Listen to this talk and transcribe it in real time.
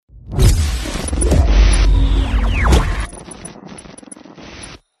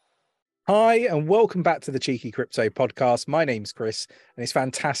Hi, and welcome back to the Cheeky Crypto Podcast. My name's Chris, and it's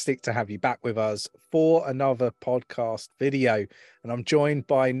fantastic to have you back with us for another podcast video. And I'm joined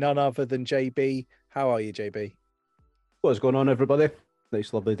by none other than JB. How are you, JB? What's going on, everybody?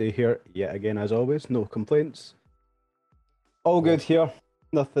 Nice, lovely day here yet again, as always. No complaints. All good here.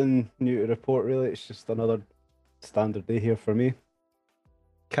 Nothing new to report, really. It's just another standard day here for me.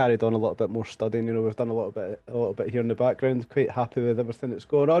 Carried on a little bit more studying. We've done a little bit here in the background. Quite happy with everything that's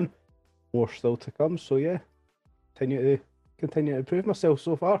going on. More still to come. So yeah, continue to improve myself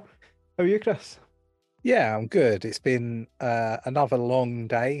so far. How are you, Chris? Yeah, I'm good. It's been another long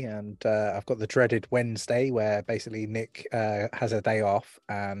day, and I've got the dreaded Wednesday where basically Nick has a day off,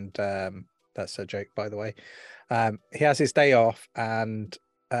 and that's a joke, by the way. He has his day off, and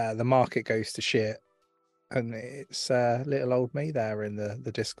the market goes to shit, and it's little old me there in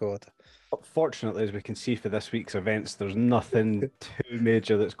the Discord. Fortunately, as we can see for this week's events, there's nothing too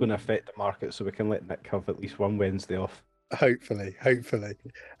major that's going to affect the market, so we can let Nick have at least one Wednesday off. Hopefully.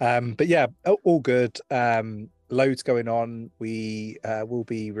 But yeah, all good. Loads going on. We will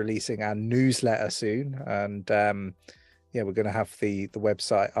be releasing our newsletter soon, and yeah, we're going to have the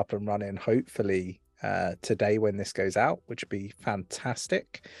website up and running hopefully today when this goes out, which would be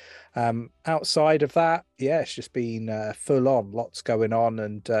fantastic. Outside of that, yeah, it's just been full on, lots going on,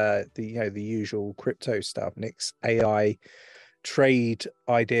 and the usual crypto stuff. Nick's AI trade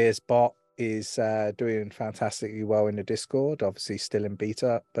ideas bot is doing fantastically well in the Discord, obviously still in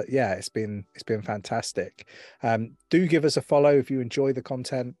beta, but yeah, it's been fantastic. Do give us a follow if you enjoy the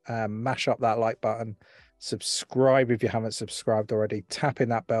content. Mash up that like button, subscribe if you haven't subscribed already, tapping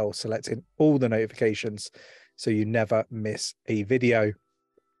that bell, selecting all the notifications so you never miss a video.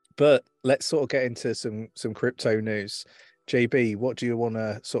 But let's sort of get into some crypto news. JB, what do you want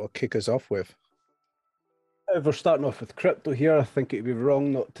to sort of kick us off with? If we're starting off with crypto here, I think it'd be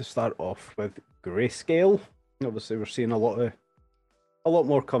wrong not to start off with Grayscale. Obviously, we're seeing a lot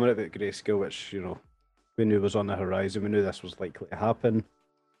more coming out about Grayscale, which we knew was on the horizon. We knew this was likely to happen,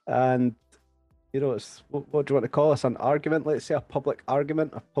 and it's what do you want to call this? An argument? Let's say a public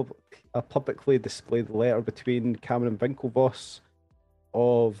argument, a publicly displayed letter between Cameron Winklevoss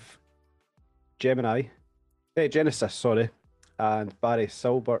of Genesis, sorry, and Barry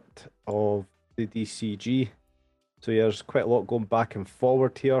Silbert of the DCG. So yeah, there's quite a lot going back and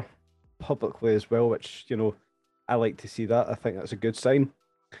forward here publicly as well, which, I like to see that. I think that's a good sign.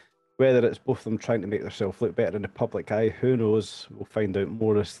 Whether it's both of them trying to make themselves look better in the public eye, who knows? We'll find out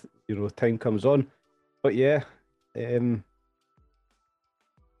more as, time comes on. But yeah, very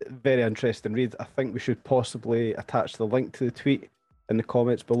interesting read. I think we should possibly attach the link to the tweet in the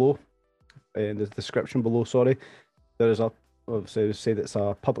comments below, in the description below, sorry. There is obviously, I would say that's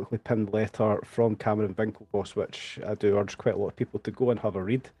a publicly pinned letter from Cameron Winklevoss, which I do urge quite a lot of people to go and have a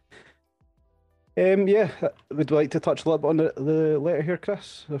read. Yeah, would you like to touch a little bit on the letter here,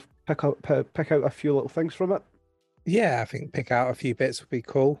 Chris? Pick out a few little things from it. Yeah, I think pick out a few bits would be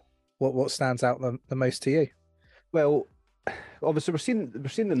cool. What stands out the most to you? Well, obviously we're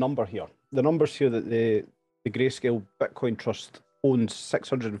seeing the number here. The numbers here that the Grayscale Bitcoin Trust owns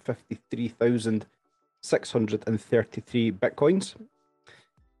 653,633 Bitcoins.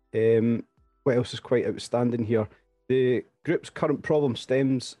 What else is quite outstanding here? The group's current problem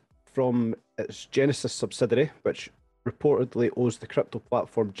stems from its Genesis subsidiary, which reportedly owes the crypto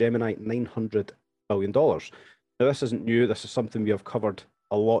platform Gemini $900 million. Now, this isn't new. This is something we have covered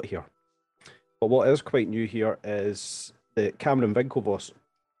a lot here. But what is quite new here is that Cameron Winklevoss,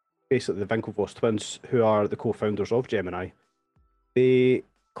 basically the Winklevoss twins, who are the co-founders of Gemini, they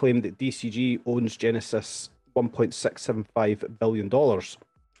claim that DCG owns Genesis $1.675 billion,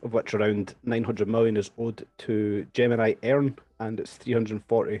 of which around 900 million is owed to Gemini Earn and its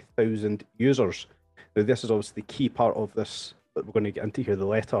 340,000 users. Now, this is obviously the key part of this that we're going to get into here, the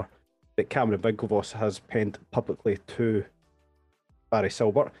letter that Cameron Winklevoss has penned publicly to Barry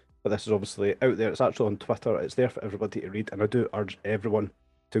Silbert. But this is obviously out there. It's actually on Twitter. It's there for everybody to read, and I do urge everyone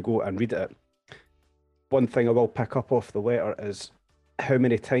to go and read it. One thing I will pick up off the letter is how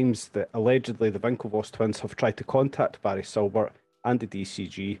many times that allegedly the Winklevoss twins have tried to contact Barry Silbert and the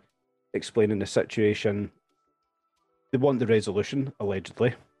DCG, explaining the situation. They want the resolution,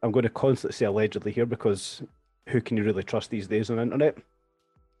 allegedly. I'm going to constantly say allegedly here because who can you really trust these days on the internet?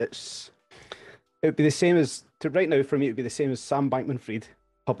 It would be the same as, right now for me, it would be the same as Sam Bankman-Fried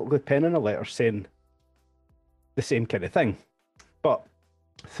publicly penning a letter saying the same kind of thing. But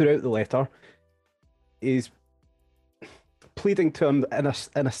throughout the letter, he's pleading to him in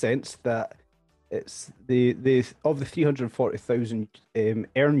a sense that it's the of the 340,000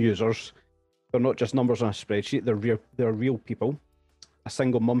 Earn users, they're not just numbers on a spreadsheet. They're real people, a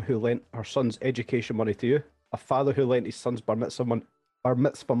single mum who lent her son's education money to you, a father who lent his son's bar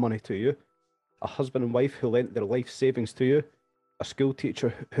mitzvah money to you, a husband and wife who lent their life savings to you, a school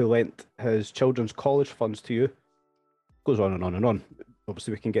teacher who lent his children's college funds to you. Goes on and on and on.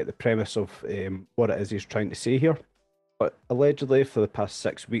 Obviously, we can get the premise of what it is he's trying to say here. But allegedly, for the past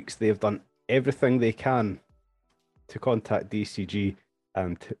 6 weeks, they have done everything they can to contact DCG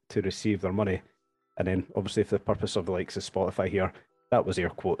and to receive their money. And then, obviously, for the purpose of the likes of Spotify here, that was air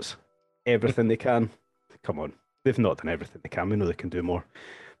quotes. Everything they can. Come on. They've not done everything they can. We know they can do more.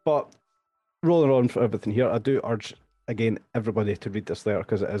 But rolling on for everything here, I do urge, again, everybody to read this letter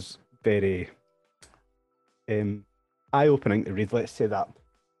because it is very eye-opening to read, let's say that.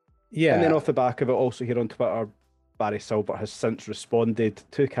 Yeah. And then off the back of it, also here on Twitter, Barry Silbert has since responded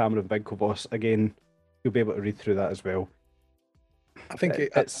to Cameron Winklevoss. Again, you'll be able to read through that as well. I think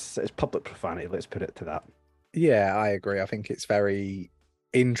it's public profanity, let's put it to that. Yeah, I agree. I think it's very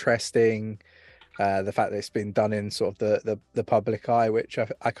interesting. The fact that it's been done in sort of the public eye, which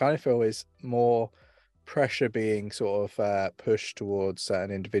I kind of feel is more pressure being sort of pushed towards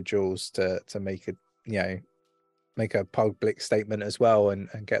certain individuals to make a public statement as well and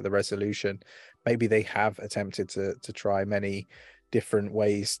get the resolution. Maybe they have attempted to try many different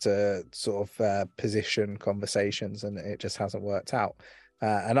ways to sort of position conversations, and it just hasn't worked out.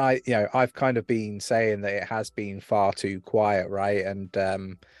 And I've kind of been saying that it has been far too quiet, right? And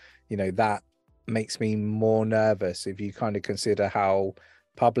that makes me more nervous if you kind of consider how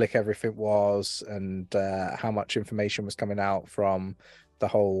public everything was and how much information was coming out from the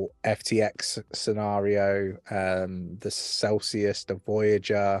whole FTX scenario, the Celsius, the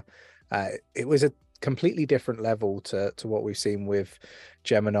Voyager. It was a completely different level to what we've seen with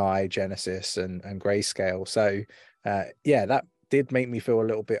Gemini, Genesis, and Grayscale. So that did make me feel a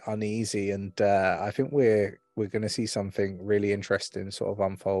little bit uneasy, and I think we're going to see something really interesting sort of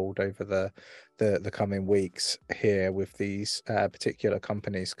unfold over the coming weeks here with these particular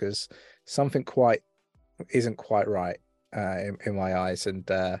companies, because something isn't quite right in my eyes, and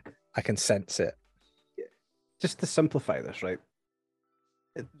I can sense it. Just to simplify this, right?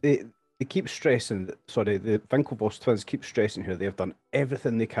 They keep stressing that, sorry, the Winklevoss twins keep stressing here they've done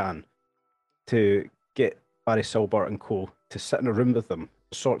everything they can to get Barry Silbert and co. to sit in a room with them,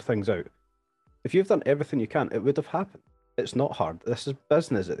 sort things out. If you've done everything you can, it would have happened. It's not hard. This is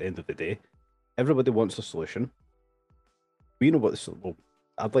business at the end of the day. Everybody wants a solution. We know what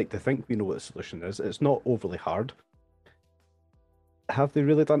I'd like to think we know what the solution is. It's not overly hard. Have they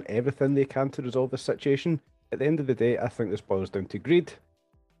really done everything they can to resolve this situation? At the end of the day, I think this boils down to greed.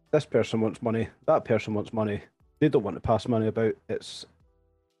 This person wants money, that person wants money. They don't want to pass money about. It's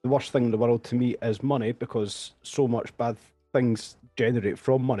the worst thing in the world to me is money, because so much bad things generate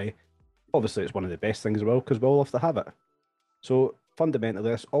from money. Obviously, it's one of the best things in the world because we all have to have it. So fundamentally,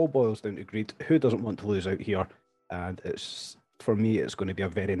 this all boils down to greed. Who doesn't want to lose out here? And for me, it's going to be a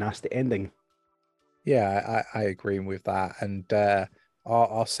very nasty ending. Yeah, I agree with that. And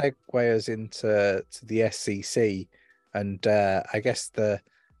I'll segue us into the SEC, and I guess the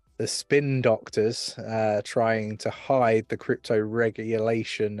spin doctors trying to hide the crypto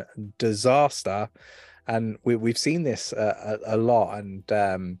regulation disaster, and we've seen this a lot. And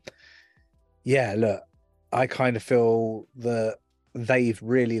look, I kind of feel that they've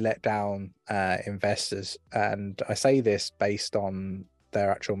really let down investors, and I say this based on their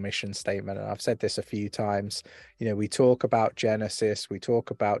actual mission statement. And I've said this a few times. We talk about Genesis, we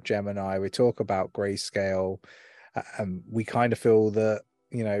talk about Gemini, we talk about Grayscale. We kind of feel that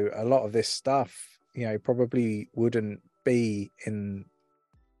a lot of this stuff probably wouldn't be in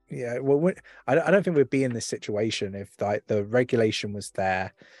I don't think we'd be in this situation if like the regulation was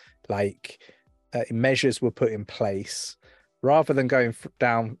there, like measures were put in place, rather than going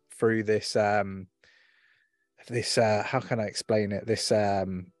down through this how can I explain it, this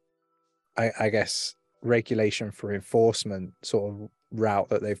I guess regulation for enforcement sort of route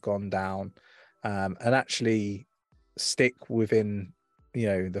that they've gone down, and actually stick within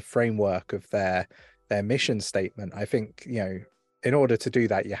the framework of their mission statement. I think in order to do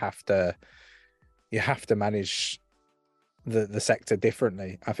that, you have to manage the sector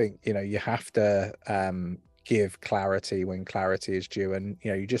differently. I think you have to give clarity when clarity is due, and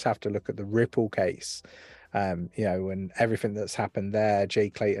you just have to look at the Ripple case, and everything that's happened there. Jay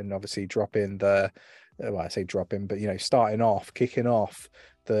Clayton obviously kicking off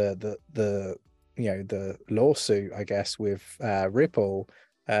the lawsuit, I guess, with Ripple,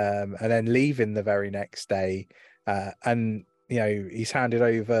 and then leaving the very next day, and he's handed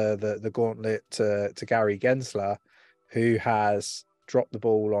over the gauntlet to Gary Gensler, who has dropped the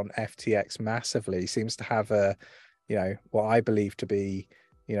ball on FTX massively. Seems to have a what I believe to be,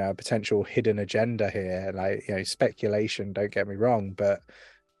 a potential hidden agenda here, like, speculation, don't get me wrong, but,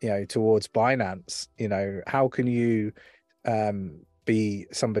 towards Binance, how can you be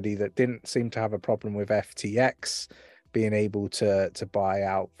somebody that didn't seem to have a problem with FTX being able to buy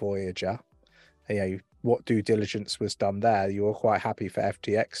out Voyager? What due diligence was done there? You were quite happy for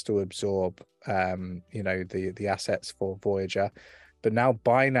FTX to absorb, the assets for Voyager, but now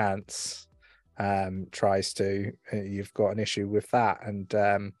Binance tries to. You've got an issue with that, and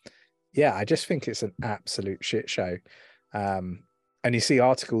I just think it's an absolute shit show. And you see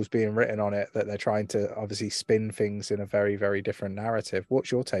articles being written on it that they're trying to obviously spin things in a very, very different narrative.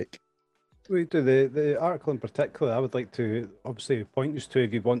 What's your take? We do the article in particular. I would like to obviously point you to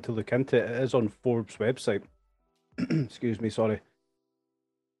if you want to look into it. It is on Forbes' website. Excuse me, sorry.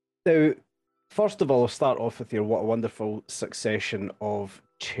 Now, first of all, I'll start off with here. What a wonderful succession of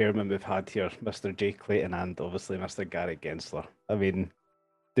chairmen we've had here, Mr. Jay Clayton and obviously Mr. Gary Gensler. I mean,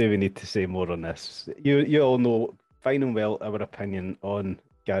 do we need to say more on this? You all know fine and well our opinion on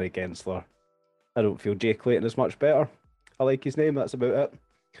Gary Gensler. I don't feel Jay Clayton is much better. I like his name, that's about it.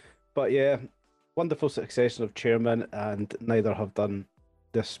 But yeah, wonderful succession of chairmen, and neither have done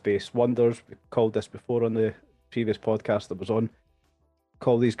this space wonders. We called this before on the previous podcast that was on.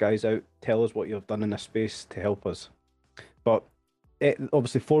 Call these guys out, tell us what you've done in this space to help us. But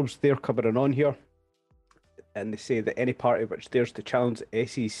obviously Forbes, they're covering on here, and they say that any party which dares to challenge the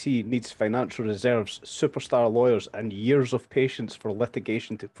SEC needs financial reserves, superstar lawyers, and years of patience for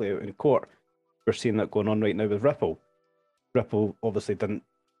litigation to play out in court. We're seeing that going on right now with Ripple. Ripple obviously didn't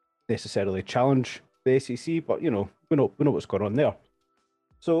necessarily challenge the SEC, but we know what's going on there.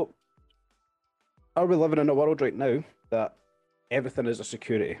 So, are we living in a world right now that everything is a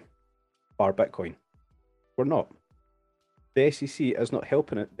security, bar Bitcoin? We're not. The SEC is not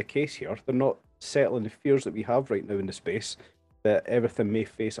helping it the case here. They're not settling the fears that we have right now in the space that everything may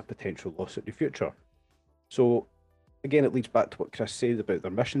face a potential lawsuit in the future. So, again, it leads back to what Chris said about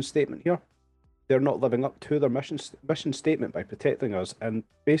their mission statement here. They're not living up to their mission statement by protecting us and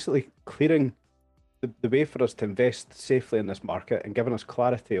basically clearing the way for us to invest safely in this market and giving us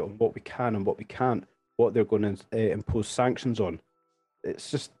clarity on what we can and what we can't, what they're going to impose sanctions on.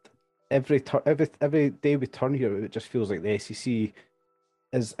 It's just every day we turn here, it just feels like the SEC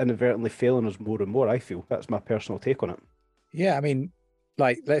is inadvertently failing us more and more. I feel that's my personal take on it. Yeah, I mean,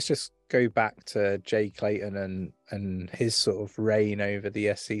 like, let's just go back to Jay Clayton and his sort of reign over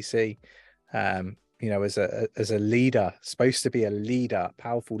the SEC. As a leader, supposed to be a leader,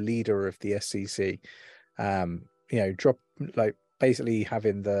 powerful leader of the SEC, basically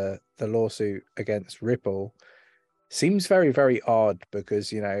having the lawsuit against Ripple seems very, very odd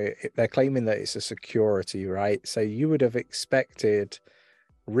because, they're claiming that it's a security, right? So you would have expected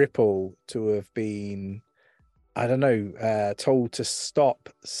Ripple to have been, I don't know, told to stop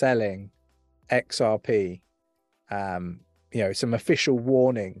selling XRP, some official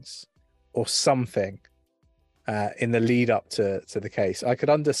warnings or something in the lead up to the case. I could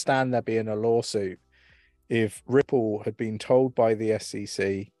understand there being a lawsuit if Ripple had been told by the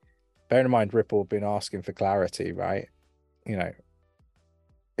SEC, bear in mind Ripple had been asking for clarity, right?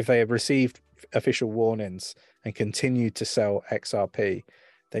 If they had received official warnings and continued to sell XRP,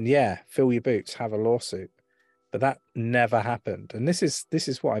 then yeah, fill your boots, have a lawsuit. But that never happened. And this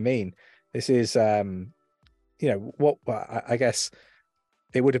is what I mean. This is what I guess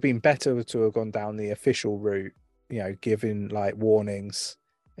it would have been better to have gone down the official route, giving like warnings.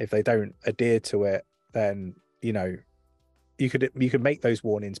 If they don't adhere to it, then you could make those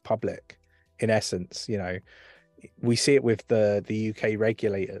warnings public. In essence, we see it with the UK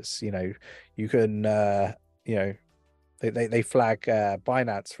regulators. You can they flag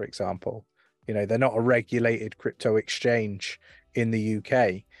Binance, for example. They're not a regulated crypto exchange in the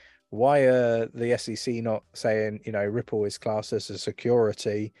UK. Why are the SEC not saying, Ripple is classed as a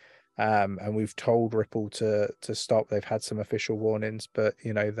security, and we've told Ripple to stop. They've had some official warnings, but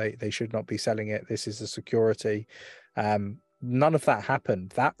they should not be selling it. This is a security. None of that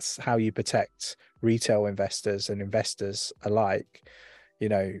happened. That's how you protect retail investors and investors alike.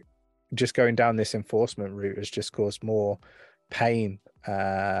 Just going down this enforcement route has just caused more pain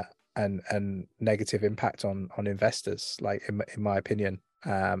and negative impact on investors, like in my opinion.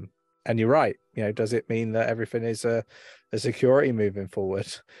 And you're right. Does it mean that everything is a security moving forward,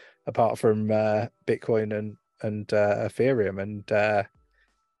 apart from Bitcoin and Ethereum? And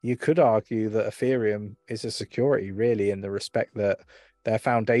you could argue that Ethereum is a security, really, in the respect that their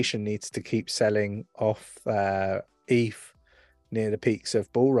foundation needs to keep selling off ETH near the peaks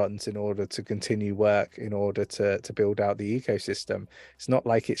of bull runs in order to continue work, in order to build out the ecosystem. It's not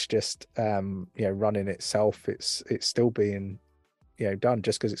like it's just running itself. It's still being done.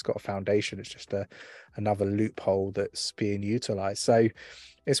 Just because it's got a foundation, it's just another loophole that's being utilized. So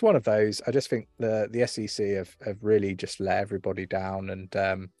it's one of those. I just think the SEC have really just let everybody down,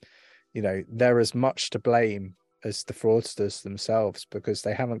 and they're as much to blame as the fraudsters themselves, because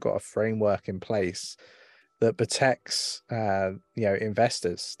they haven't got a framework in place that protects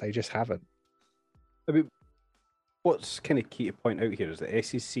investors. They just haven't. I mean, what's kind of key to point out here is the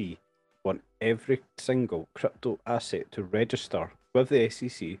SEC want every single crypto asset to register with the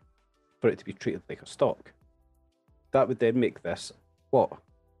SEC for it to be treated like a stock. That would then make this what?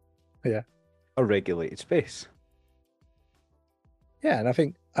 Yeah, a regulated space. Yeah, and I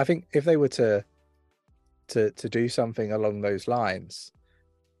think if they were to do something along those lines,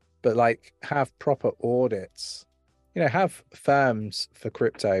 but like have proper audits, have firms for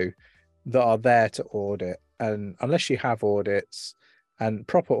crypto that are there to audit, and unless you have audits and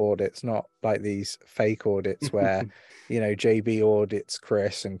proper audits, not like these fake audits where JB audits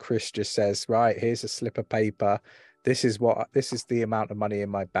Chris and Chris just says, right, here's a slip of paper, this is the amount of money in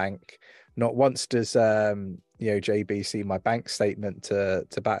my bank. Not once does JB see my bank statement to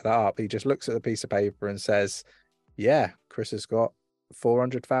back that up. He just looks at the piece of paper and says, yeah, Chris has got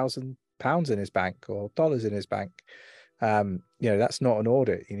 £400,000 in his bank or dollars in his bank. That's not an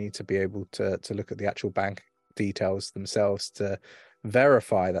audit. You need to be able to look at the actual bank details themselves to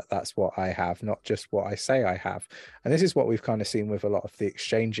verify that that's what I have, not just what I say I have. And this is what we've kind of seen with a lot of the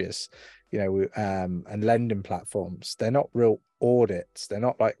exchanges, and lending platforms. They're not real audits. They're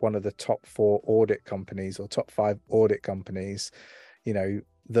not like one of the top 4 audit companies or top 5 audit companies,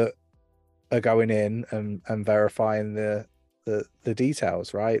 that are going in and verifying the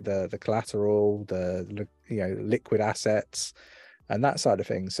details, right? The collateral, the liquid assets, and that side of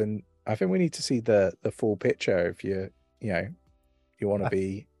things. And I think we need to see the full picture if you want to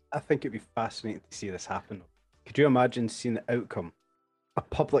be. I think it'd be fascinating to see this happen. Could you imagine seeing the outcome, a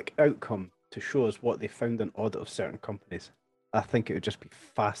public outcome, to show us what they found in audit of certain companies? I think it would just be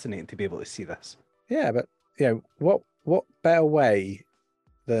fascinating to be able to see this. Yeah, but what better way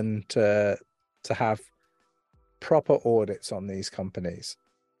than to have proper audits on these companies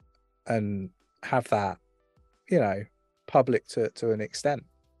and have that public to an extent.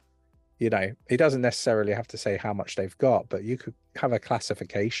 It doesn't necessarily have to say how much they've got, but you could have a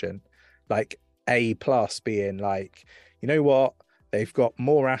classification like A+ being like, what, they've got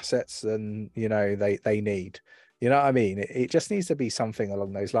more assets than they need. You know what I mean? It just needs to be something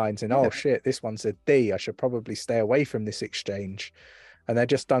along those lines. And oh shit, this one's a D, I should probably stay away from this exchange. And they're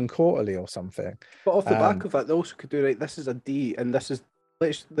just done quarterly or something. But off the back of that, they also could do, right, this is a D, and this is,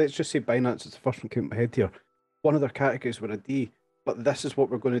 let's just say Binance is the first one came to my head here. One of their categories were a D, but this is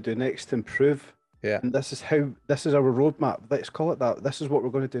what we're going to do next to improve. Yeah. And this is our roadmap. Let's call it that. This is what we're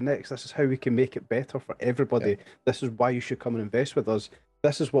going to do next. This is how we can make it better for everybody. Yeah. This is why you should come and invest with us.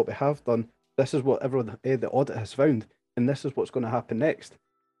 This is what we have done. This is what everyone, the audit has found. And this is what's going to happen next.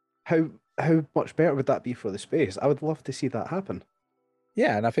 How much better would that be for the space? I would love to see that happen.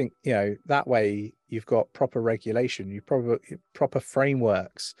 Yeah, and I think that way you've got proper regulation, you proper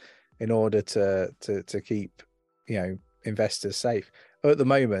frameworks in order to keep investors safe. At the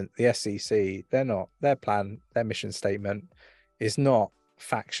moment, the SEC, their mission statement is not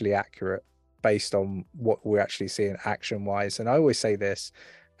factually accurate based on what we're actually seeing action wise. And I always say this: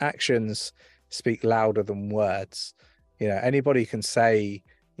 actions speak louder than words. Anybody can say,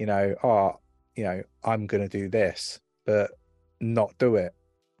 I'm going to do this, but not do it.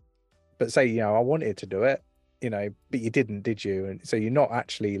 But say, I wanted to do it, but you didn't, did you? And so you're not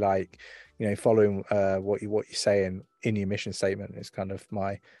actually following what you're saying in your mission statement. Is kind of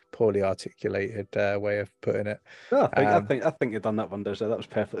my poorly articulated way of putting it. No, I think you've done that wonders. That was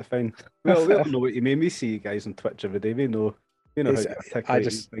perfectly fine. We all know what you mean. We see you guys on Twitch every day. We know how to articulate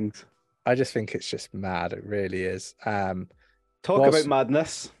these things. I just think it's just mad. It really is. Talk about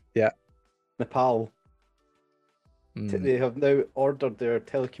madness. Yeah. Nepal. They have now ordered their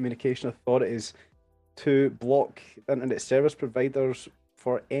telecommunication authorities to block internet service providers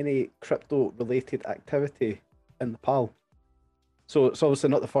for any crypto-related activity in Nepal. So it's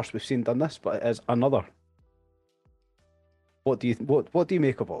obviously not the first we've seen done this, but it is another. What do you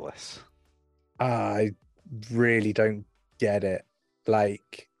make of all this? I really don't get it.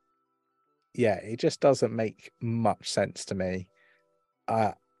 It just doesn't make much sense to me.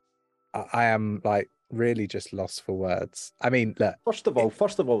 I am really just lost for words. I mean, look. First of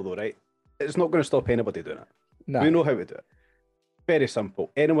all, though, right? It's not going to stop anybody doing it. No. We know how to do it. Very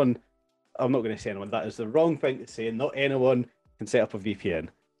simple. I'm not going to say anyone. That is the wrong thing to say. Not anyone. can set up a VPN.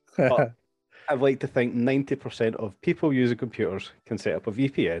 But I'd like to think 90% of people using computers can set up a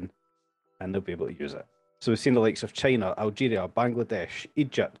VPN and they'll be able to use it. So we've seen the likes of China, Algeria, Bangladesh,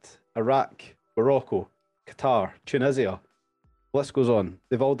 Egypt, Iraq, Morocco, Qatar, Tunisia. The list goes on.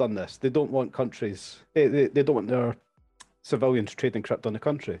 They've all done this. They don't want countries, they don't want their civilians trading crypto in the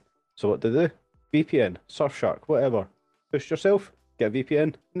country. So what do they do? VPN, Surfshark, whatever. Push yourself, get a VPN,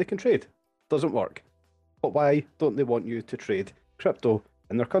 and they can trade. Doesn't work. But why don't they want you to trade crypto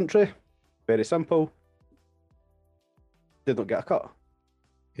in their country? Very simple. They don't get a cut.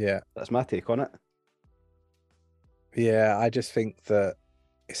 Yeah. That's my take on it. Yeah, I just think that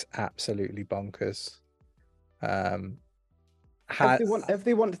it's absolutely bonkers. If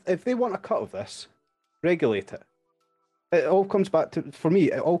they want a cut of this, regulate it. It all comes back to, for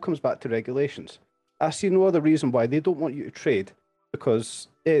me, it all comes back to regulations. I see no other reason why they don't want you to trade, because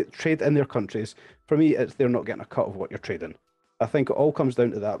trade in their countries. For me, it's they're not getting a cut of what you're trading. I think it all comes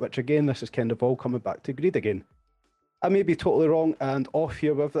down to that, which again, this is kind of all coming back to greed again. I may be totally wrong and off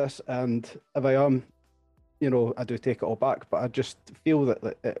here with this, and if I am, I do take it all back. But I just feel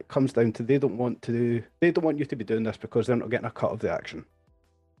that it comes down to they don't want you to be doing this because they're not getting a cut of the action.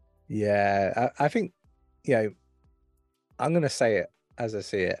 Yeah, I think, I'm going to say it as I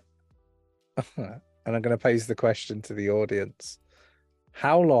see it. And I'm going to pose the question to the audience.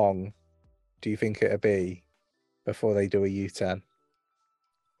 How long do you think it'll be before they do a U-turn?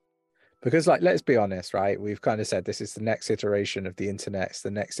 Because, let's be honest, right? We've kind of said this is the next iteration of the internet. It's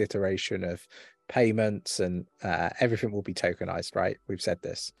the next iteration of payments, and everything will be tokenized, right? We've said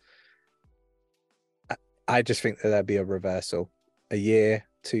this. I just think that there'll be a reversal. A year,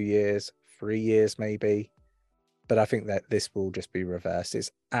 2 years, 3 years, maybe. But I think that this will just be reversed.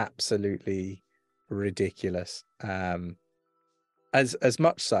 It's absolutely ridiculous. As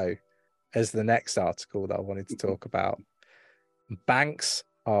much so as the next article that I wanted to talk about. Banks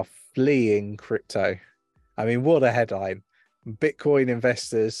are fleeing crypto. I mean, what a headline. Bitcoin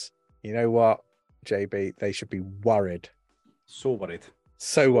investors, you know what, JB, they should be worried. So worried.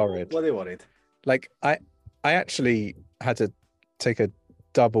 So worried. What are they worried? I actually had to take a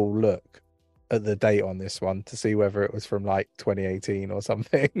double look at the date on this one to see whether it was from 2018 or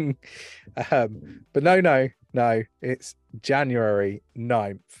something. But no, it's January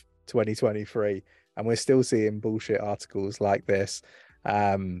 9th, 2023. And we're still seeing bullshit articles like this.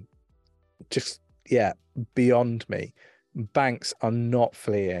 Beyond me. Banks are not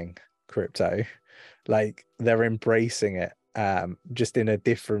fleeing crypto. They're embracing it, just in a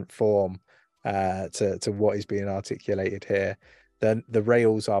different form to what is being articulated here. The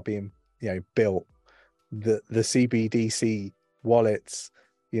rails are being built. The CBDC wallets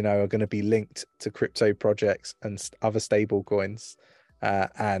are going to be linked to crypto projects and other stable coins,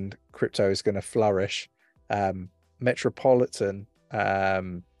 and crypto is going to flourish. Metropolitan,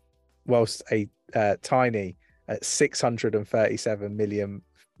 whilst a tiny at 637 million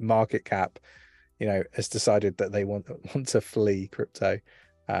market cap, has decided that they want to flee crypto.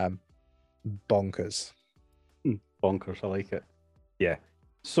 Bonkers. Bonkers, I like it. Yeah.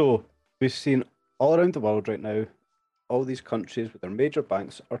 So we've seen all around the world right now, all these countries with their major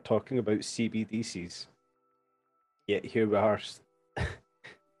banks are talking about CBDCs. Yet here we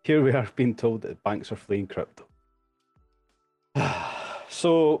are being told that banks are fleeing crypto.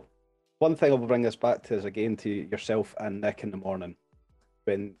 So one thing I'll bring this back to is again to yourself and Nick in the morning.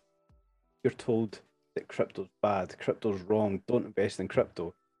 When you're told that crypto's bad, crypto's wrong, don't invest in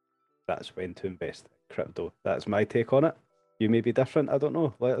crypto, that's when to invest in crypto. That's my take on it. You may be different, I don't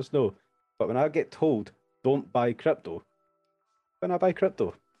know, let us know. But when I get told don't buy crypto, when I buy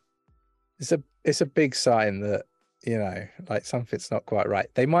crypto, it's a big sign that something's not quite right.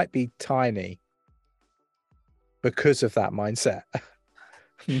 They might be tiny because of that mindset.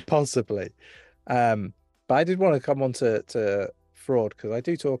 Possibly. But I did want to come on to fraud, because I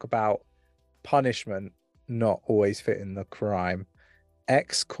do talk about punishment not always fitting the crime.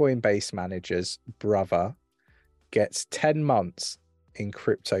 Ex-Coinbase manager's brother gets 10 months in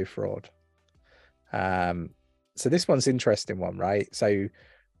crypto fraud. So this one's an interesting one, right? So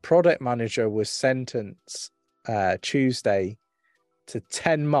product manager was sentenced Tuesday to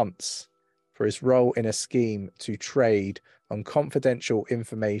 10 months for his role in a scheme to trade on confidential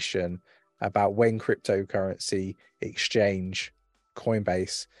information about when cryptocurrency exchange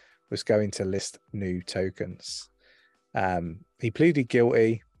Coinbase was going to list new tokens. He pleaded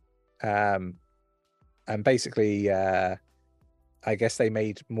guilty, and basically, I guess they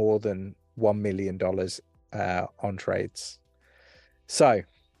made more than $1 million on trades. So,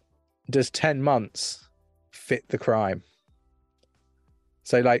 does 10 months fit the crime?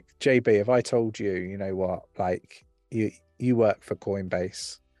 So, JB, if I told you, you know what, you work for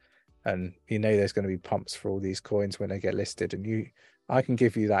Coinbase, and you know there's going to be pumps for all these coins when they get listed, and I can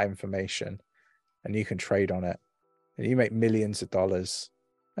give you that information, and you can trade on it, and you make millions of dollars.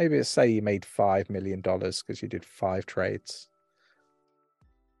 Maybe let's say you made $5 million because you did 5 trades.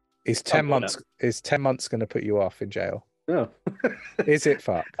 Is 10 months going to put you off in jail? No. Is it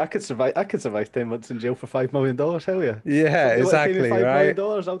fuck? I could survive 10 months in jail for $5 million, hell yeah. Yeah, Somebody exactly. Want to pay me $5 right?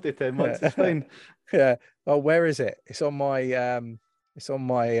 million, I'll do 10 months, it's fine. Yeah. Oh, where is it? It's on my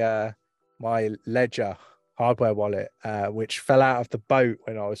my Ledger hardware wallet, which fell out of the boat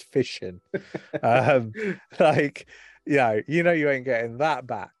when I was fishing. Like, you ain't getting that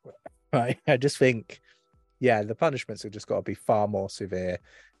back. Right. I just think, yeah, the punishments have just got to be far more severe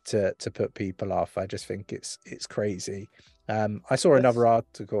to put people off. I just think it's crazy. I saw another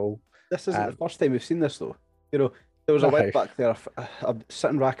article. This isn't the first time we've seen this though. There was a while back there. I'm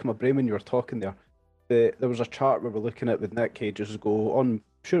sitting racking my brain when you were talking there. There was a chart we were looking at with Nick ages ago. I'm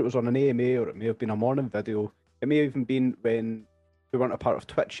sure it was on an AMA, or it may have been a morning video. It may have even been when we weren't a part of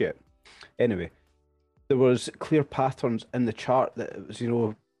Twitch yet. Anyway, there was clear patterns in the chart that it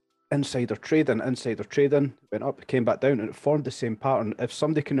was, insider trading, went up, came back down, and it formed the same pattern. If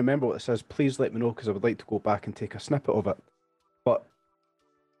somebody can remember what it says, please let me know, because I would like to go back and take a snippet of it. But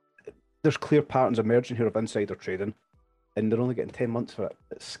there's clear patterns emerging here of insider trading, and they're only getting 10 months for it.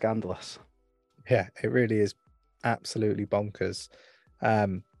 It's scandalous. Yeah, it really is absolutely bonkers.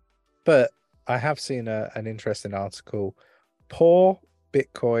 But I have seen an interesting article. Poor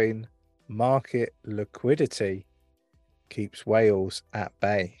Bitcoin market liquidity keeps whales at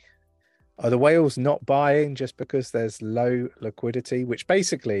bay. Are the whales not buying just because there's low liquidity? Which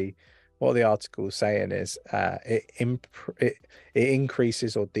basically what the article is saying is it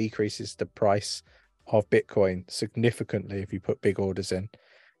increases or decreases the price of Bitcoin significantly if you put big orders in.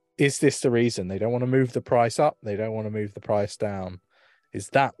 Is this the reason? They don't want to move the price up. They don't want to move the price down. Is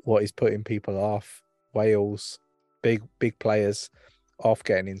that what is putting people off? Whales, big players off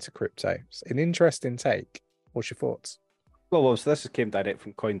getting into crypto. It's an interesting take. What's your thoughts? Well, so this came direct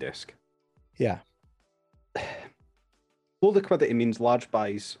from CoinDesk. Yeah. Low liquidity means large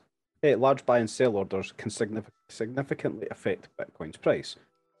buy and sell orders can significantly affect Bitcoin's price.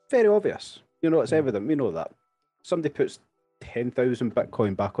 Very obvious. It's evident. We know that. Somebody puts 10,000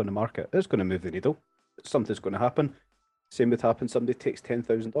 Bitcoin back on the market, it's going to move the needle. Something's going to happen. Same would happen, somebody takes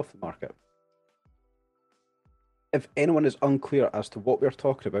 10,000 off the market. If anyone is unclear as to what we're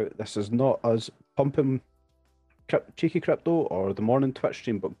talking about, this is not us pumping cheeky crypto or the morning Twitch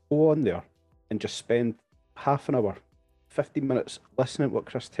stream, but go on there and just spend half an hour, 15 minutes listening to what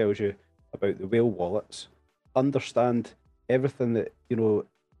Chris tells you about the whale wallets. Understand everything that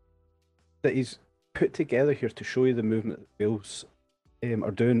that he's put together here to show you the movement that whales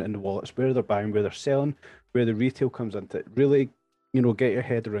are doing in the wallets, where they're buying, where they're selling, where the retail comes into it. Really, get your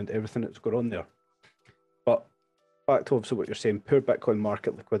head around everything that's going on there. But back to obviously what you're saying, poor Bitcoin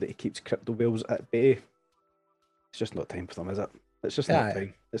market liquidity keeps crypto whales at bay. It's just not time for them, is it? It's just not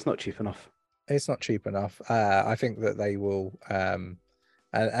time. It's not cheap enough. It's not cheap enough. I think that they will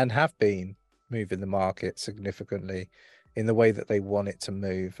and have been moving the market significantly in the way that they want it to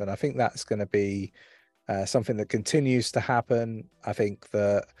move. And I think that's going to be something that continues to happen. I think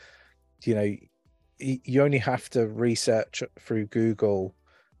that, you only have to research through Google,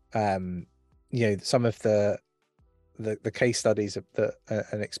 some of the case studies of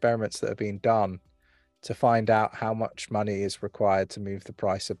and experiments that have been done to find out how much money is required to move the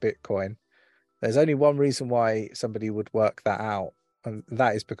price of Bitcoin. There's only one reason why somebody would work that out, and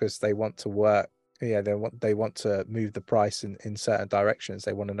that is because they want to work. Yeah, they want to move the price in certain directions.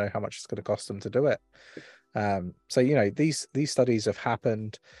 They want to know how much it's going to cost them to do it. So these studies have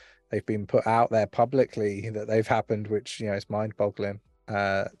happened. They've been put out there publicly that they've happened, which is mind-boggling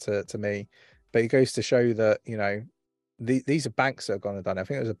to me. But it goes to show that these are banks that have gone and done it. I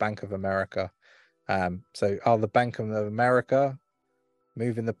think it was a Bank of America. So are the Bank of America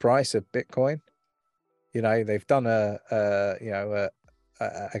moving the price of Bitcoin? They've done a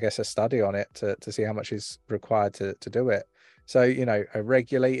study on it to see how much is required to do it. So,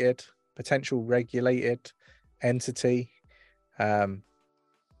 a potential regulated entity,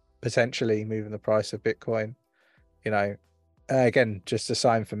 potentially moving the price of Bitcoin, again, just a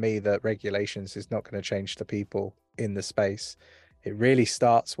sign for me that regulations is not going to change the people in the space. It really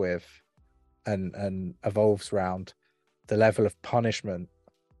starts with and evolves around the level of punishment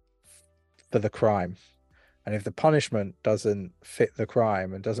for the crime. And if the punishment doesn't fit the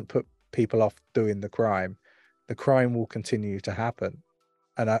crime and doesn't put people off doing the crime will continue to happen.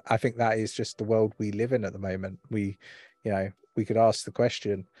 And I think that is just the world we live in at the moment. We could ask the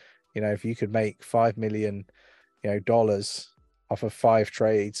question, if you could make $5 million dollars off of 5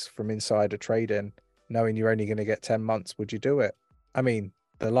 trades from insider trading, knowing you're only going to get 10 months, would you do it? I mean,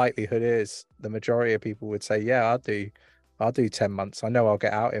 the likelihood is the majority of people would say, yeah, I'll do 10 months. I know I'll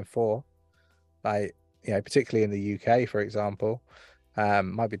get out in 4. Like, particularly in the UK, for example.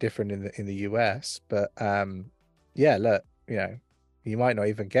 Might be different in the US, but yeah, look, you might not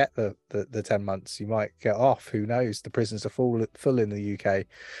even get the 10 months. You might get off. Who knows? The prisons are full in the UK,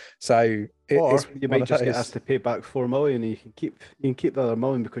 so Or it's you one might of just get those. asked to pay back 4 million, and you can keep the other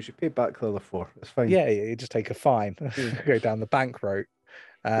million because you paid back the other four. It's fine. Yeah, you just take a fine, Yeah. go down the bank route.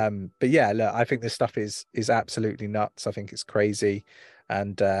 But yeah, look, I think this stuff is absolutely nuts. I think it's crazy,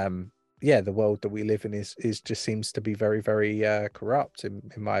 and yeah, the world that we live in is just seems to be very, very corrupt in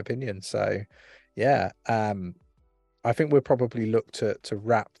my opinion. So yeah, I think we'll probably look to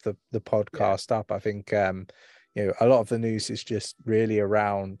wrap the Yeah. podcast up. I think a lot of the news is just really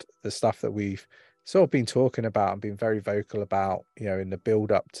around the stuff that we've sort of been talking about and been very vocal about, in the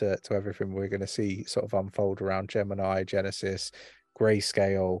build up to everything we're going to see sort of unfold around Gemini, Genesis,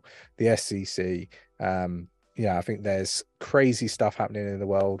 Grayscale, the SEC. Yeah, I think there's crazy stuff happening in the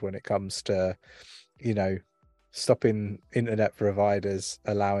world when it comes to, you know, stopping internet providers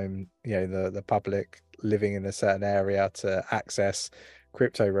allowing the public living in a certain area to access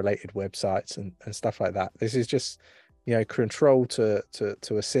crypto related websites and stuff like that. This is just control to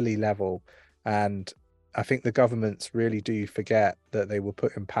a silly level, and I think the governments really do forget that they were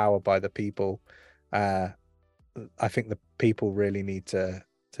put in power by the people. I think the people really need to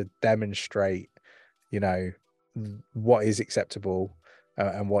demonstrate you know what is acceptable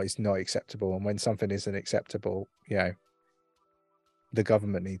and what is not acceptable, and when something isn't acceptable, the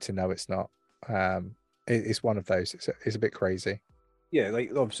government need to know it's not. It's one of those. It's a bit crazy. Yeah, like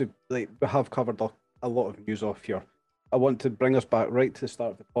obviously, like we have covered a lot of news off here. I want to bring us back right to the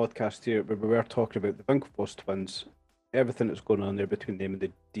start of the podcast here, where we were talking about the Winklevoss twins, everything that's going on there between them and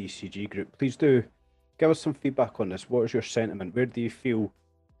the DCG group. Please do give us some feedback on this. What is your sentiment? Where do you feel,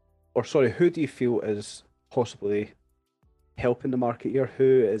 or sorry, who do you feel is possibly helping the market here?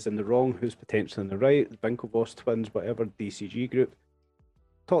 Who is in the wrong? Who's potentially in the right? The Winklevoss twins, whatever, DCG group.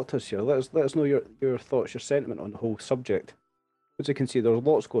 Talk to us here. Let us know your thoughts, your sentiment on the whole subject. As you can see, there's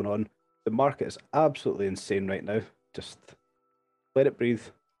lots going on. The market is absolutely insane right now. Just let it breathe.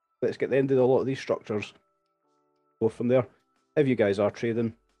 Let's get the end of a lot of these structures. Go from there. If you guys are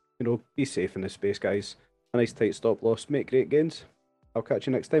trading, be safe in this space, guys. A nice tight stop loss. Make great gains. I'll catch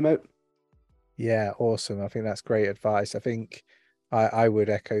you next time out. Yeah, awesome. I think that's great advice. I think I would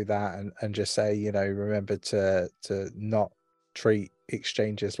echo that and just say, remember to not treat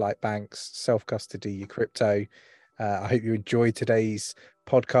exchanges like banks, self-custody your crypto. I hope you enjoyed today's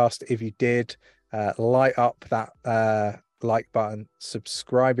podcast. If you did, light up that like button,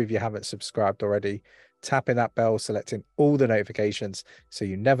 subscribe if you haven't subscribed already, tapping that bell, selecting all the notifications so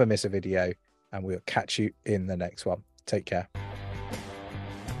you never miss a video, and we'll catch you in the next one. Take care.